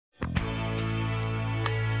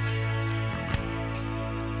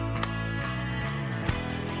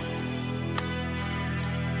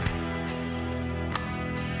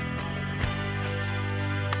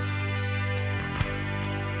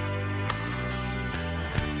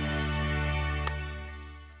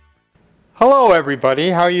Hello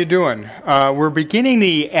everybody, how you doing? We're beginning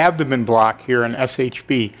the abdomen block here in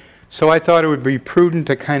SHB, so I thought it would be prudent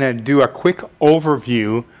to kind of do a quick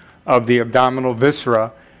overview of the abdominal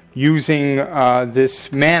viscera using this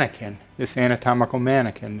manikin, this anatomical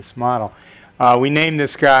manikin, this model. We named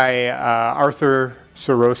this guy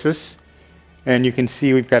Arthrocerosis, and you can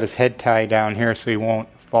see we've got his head tied down here so he won't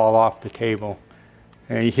fall off the table.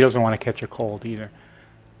 And he doesn't want to catch a cold either.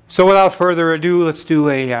 So without further ado, let's do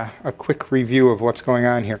a quick review of what's going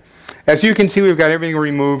on here. As you can see, we've got everything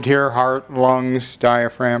removed here, heart, lungs,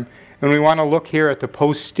 diaphragm, and we want to look here at the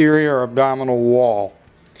posterior abdominal wall.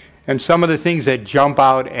 And some of the things that jump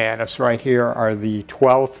out at us right here are the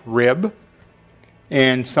 12th rib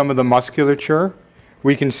and some of the musculature.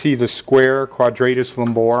 We can see the square quadratus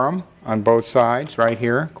lumborum on both sides right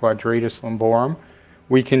here, quadratus lumborum.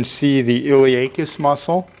 We can see the iliacus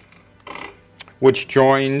muscle, which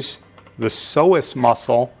joins the psoas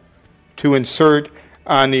muscle to insert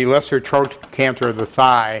on the lesser trochanter of the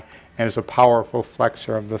thigh as a powerful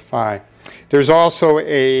flexor of the thigh. There's also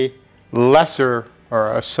a lesser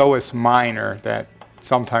or a psoas minor that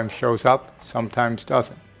sometimes shows up, sometimes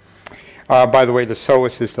doesn't. By the way, the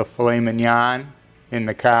psoas is the filet mignon in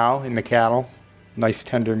the cow, in the cattle. Nice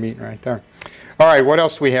tender meat right there. All right, what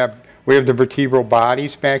else do we have? We have the vertebral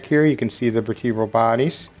bodies back here. You can see the vertebral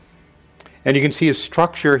bodies. And you can see a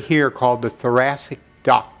structure here called the thoracic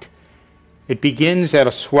duct. It begins at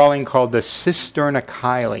a swelling called the cisterna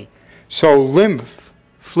chyli. So lymph,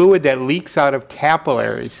 fluid that leaks out of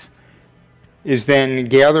capillaries, is then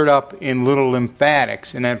gathered up in little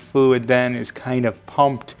lymphatics, and that fluid then is kind of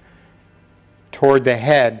pumped toward the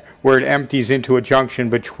head, where it empties into a junction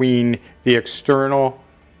between the external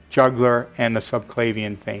jugular and the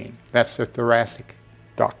subclavian vein. That's the thoracic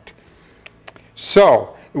duct.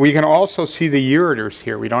 So we can also see the ureters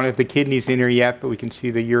here. We don't have the kidneys in here yet, but we can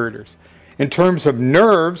see the ureters. In terms of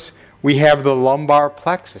nerves, we have the lumbar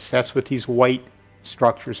plexus. That's what these white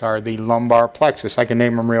structures are, the lumbar plexus. I can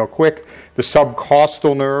name them real quick. The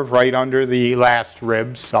subcostal nerve right under the last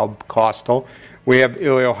rib, subcostal. We have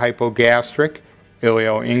iliohypogastric,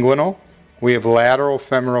 ilioinguinal. We have lateral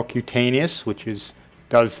femoral cutaneous, which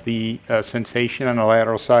does the sensation on the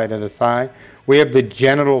lateral side of the thigh. We have the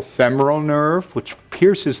genitofemoral nerve, which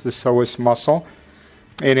pierces the psoas muscle,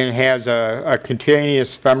 and it has a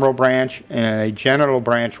cutaneous femoral branch and a genital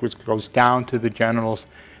branch which goes down to the genitals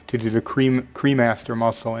to do the cremaster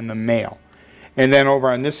muscle in the male. And then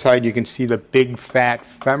over on this side you can see the big fat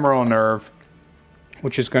femoral nerve,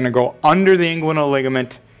 which is going to go under the inguinal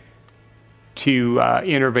ligament to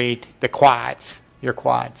innervate the quads, your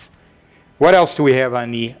quads. What else do we have on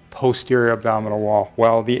the posterior abdominal wall?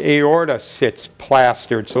 Well, the aorta sits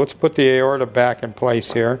plastered. So let's put the aorta back in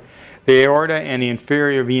place here. The aorta and the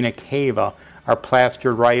inferior vena cava are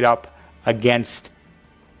plastered right up against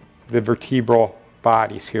the vertebral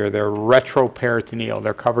bodies here. They're retroperitoneal.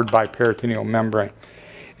 They're covered by peritoneal membrane.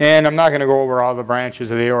 And I'm not going to go over all the branches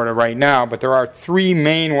of the aorta right now, but there are three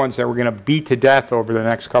main ones that we're going to beat to death over the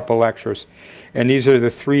next couple lectures. And these are the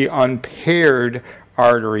three unpaired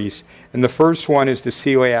arteries. And the first one is the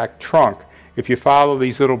celiac trunk. If you follow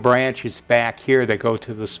these little branches back here that go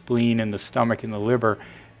to the spleen and the stomach and the liver,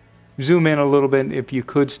 zoom in a little bit if you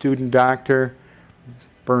could, student doctor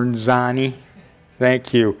Bernazani.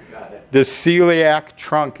 Thank you. The celiac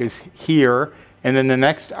trunk is here, and then the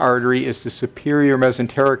next artery is the superior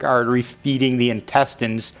mesentaric artery feeding the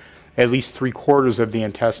intestines, at least 3/4 of the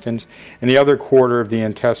intestines, and the other quarter of the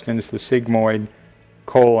intestines, the sigmoid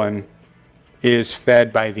colon, is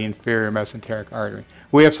fed by the inferior mesenteric artery.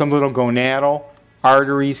 We have some little gonadal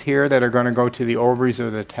arteries here that are going to go to the ovaries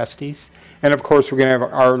or the testes. And of course, we're going to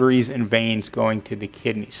have arteries and veins going to the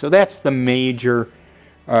kidneys. So that's the major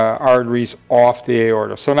arteries off the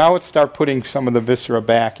aorta. So now let's start putting some of the viscera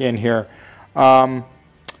back in here.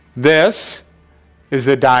 This is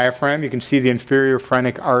the diaphragm. You can see the inferior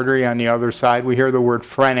phrenic artery on the other side. We hear the word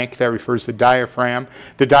phrenic. That refers to diaphragm.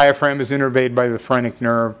 The diaphragm is innervated by the phrenic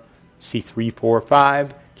nerve. C3, 4,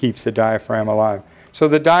 5 keeps the diaphragm alive. So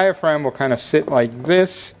the diaphragm will kind of sit like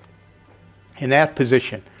this in that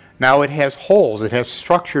position. Now it has holes. It has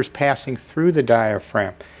structures passing through the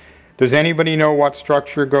diaphragm. Does anybody know what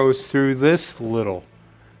structure goes through this little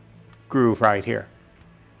groove right here?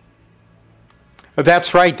 Oh,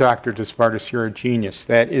 that's right, Dr. Dauzvardis, you're a genius.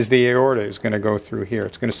 That is the aorta is going to go through here.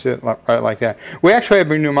 It's going to sit right like that. We actually have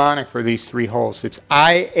a mnemonic for these three holes. It's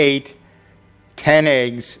I ate 10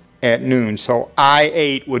 eggs at noon. So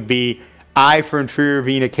I8 would be, I for inferior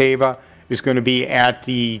vena cava is going to be at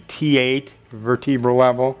the T8 vertebral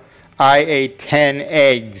level. I ate 10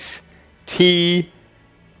 eggs.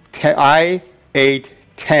 I ate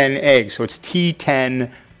 10 eggs. So it's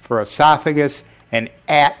T10 for esophagus, and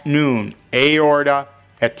at noon, aorta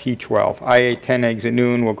at T12. I ate 10 eggs at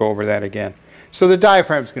noon. We'll go over that again. So the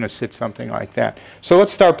diaphragm is going to sit something like that. So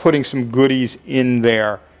let's start putting some goodies in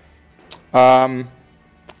there.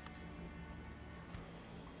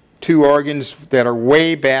 Two organs that are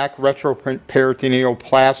way back, retroperitoneal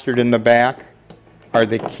plastered in the back, are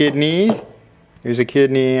the kidney. Here's a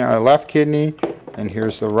kidney, a left kidney, and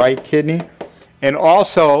here's the right kidney. And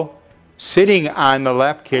also, sitting on the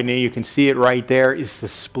left kidney, you can see it right there, is the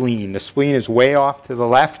spleen. The spleen is way off to the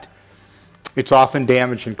left. It's often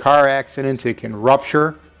damaged in car accidents. It can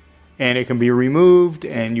rupture, and it can be removed,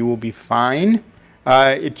 and you will be fine.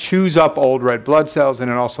 It chews up old red blood cells, and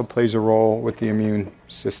it also plays a role with the immune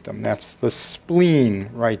system. That's the spleen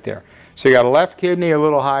right there. So you got a left kidney a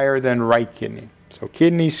little higher than right kidney. So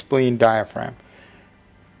kidney, spleen, diaphragm.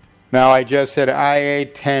 Now I just said I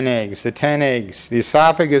ate 10 eggs. The 10 eggs, the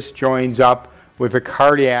esophagus joins up with the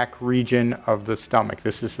cardiac region of the stomach.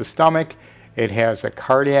 This is the stomach. It has a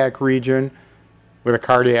cardiac region with a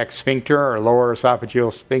cardiac sphincter or lower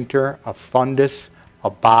esophageal sphincter, a fundus, a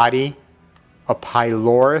body, a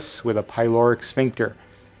pylorus with a pyloric sphincter.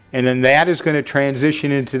 And then that is going to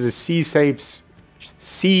transition into the C-shaped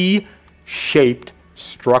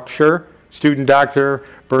structure. Student Dr.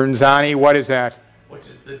 Bernazani, what is that? Which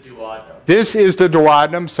is the duodenum. This is the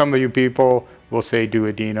duodenum. Some of you people will say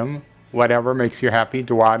duodenum. Whatever makes you happy,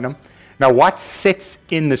 duodenum. Now what sits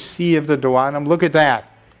in the C of the duodenum? Look at that.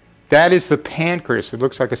 That is the pancreas. It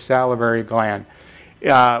looks like a salivary gland.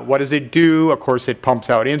 What does it do? Of course, it pumps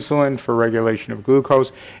out insulin for regulation of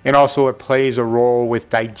glucose, and also it plays a role with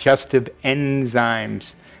digestive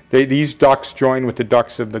enzymes. These ducts join with the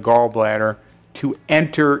ducts of the gallbladder to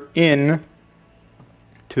enter in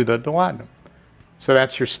to the duodenum. So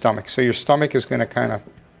that's your stomach. So your stomach is going to kind of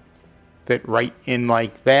fit right in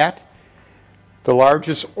like that. The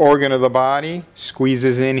largest organ of the body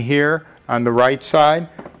squeezes in here on the right side.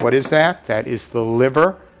 What is that? That is the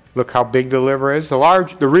liver. Look how big the liver is. The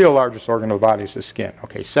real largest organ of the body is the skin.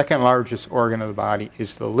 Okay, second largest organ of the body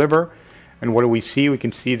is the liver. And what do we see? We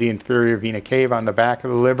can see the inferior vena cava on the back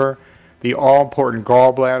of the liver. The all-important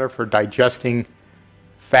gallbladder for digesting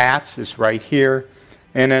fats is right here.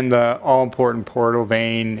 And then the all-important portal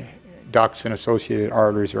vein, ducts, and associated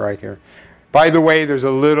arteries are right here. By the way, there's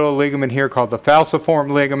a little ligament here called the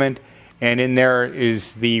falciform ligament, and in there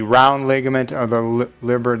is the round ligament of the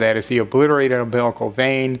liver. That is the obliterated umbilical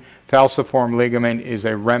vein. Falciform ligament is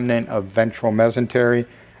a remnant of ventral mesentery.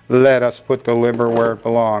 Let us put the liver where it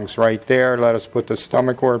belongs, right there. Let us put the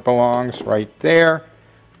stomach where it belongs, right there.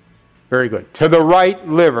 Very good. To the right,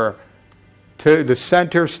 liver. To the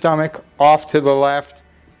center, stomach. Off to the left,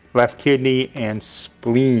 left kidney, and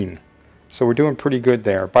spleen. So we're doing pretty good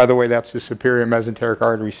there. By the way, that's the superior mesenteric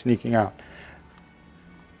artery sneaking out.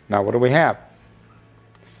 Now what do we have?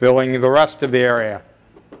 Filling the rest of the area.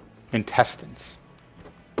 Intestines.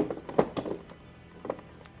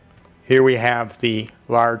 Here we have the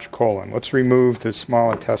large colon. Let's remove the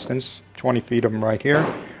small intestines. 20 feet of them right here.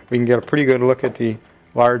 We can get a pretty good look at the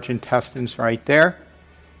large intestines right there.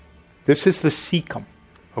 This is the cecum,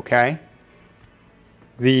 okay?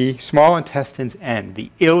 The small intestines end. The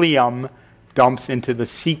ileum dumps into the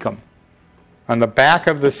cecum. On the back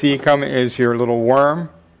of the cecum is your little worm,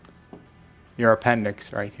 your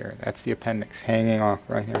appendix right here. That's the appendix hanging off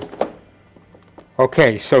right here.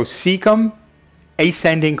 Okay, so cecum,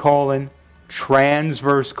 ascending colon,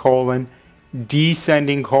 transverse colon,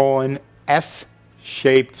 descending colon,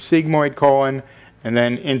 S-shaped sigmoid colon, and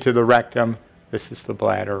then into the rectum. This is the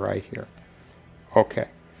bladder right here. Okay.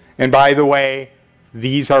 And by the way,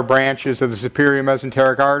 these are branches of the superior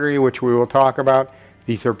mesenteric artery, which we will talk about.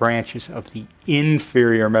 These are branches of the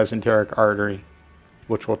inferior mesenteric artery,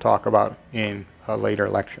 which we'll talk about in a later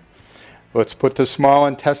lecture. Let's put the small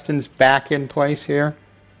intestines back in place here.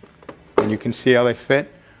 And you can see how they fit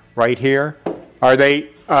right here. Are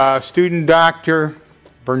they, student Dr.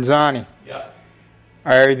 Bernazani? Yeah.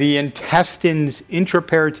 Are the intestines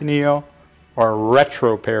intraperitoneal or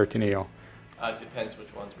retroperitoneal? Depends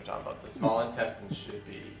which ones we're talking about. The small intestines should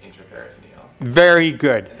be intraperitoneal. Very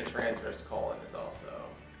good. And the transverse colon is also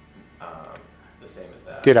the same as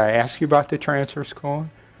that. Did I ask you about the transverse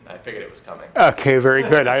colon? I figured it was coming. Okay, very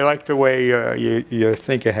good. I like the way you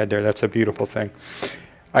think ahead there. That's a beautiful thing.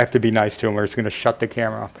 I have to be nice to him or it's going to shut the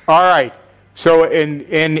camera off. All right. So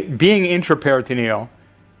in being intraperitoneal,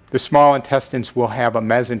 the small intestines will have a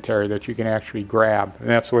mesentery that you can actually grab. And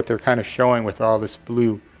that's what they're kind of showing with all this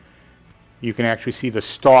blue. You can actually see the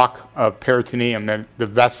stalk of peritoneum that the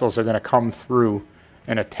vessels are going to come through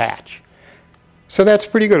and attach. So that's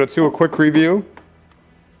pretty good. Let's do a quick review.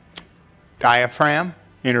 diaphragm,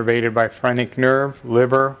 innervated by phrenic nerve,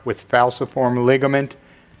 liver with falciform ligament,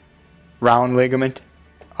 round ligament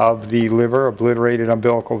of the liver, obliterated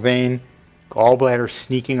umbilical vein, gallbladder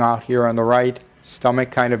sneaking out here on the right,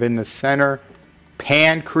 stomach kind of in the center,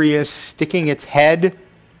 pancreas sticking its head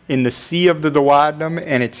in the sea of the duodenum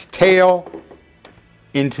and its tail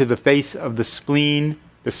into the face of the spleen.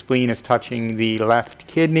 The spleen is touching the left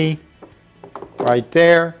kidney right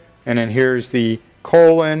there. And then here's the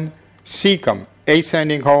colon, cecum,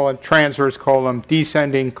 ascending colon, transverse colon,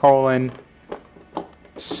 descending colon,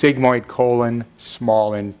 sigmoid colon,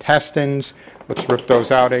 small intestines. Let's rip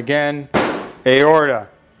those out again. Aorta,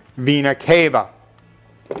 vena cava.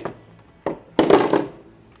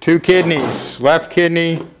 2 kidneys, left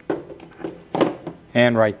kidney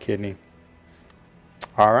and right kidney.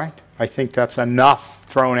 All right, I think that's enough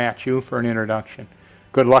thrown at you for an introduction.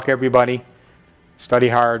 Good luck, everybody. Study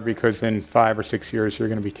hard, because in 5 or 6 years you're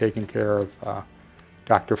going to be taking care of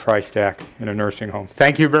Dr. Freistack in a nursing home.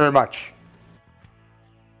 Thank you very much.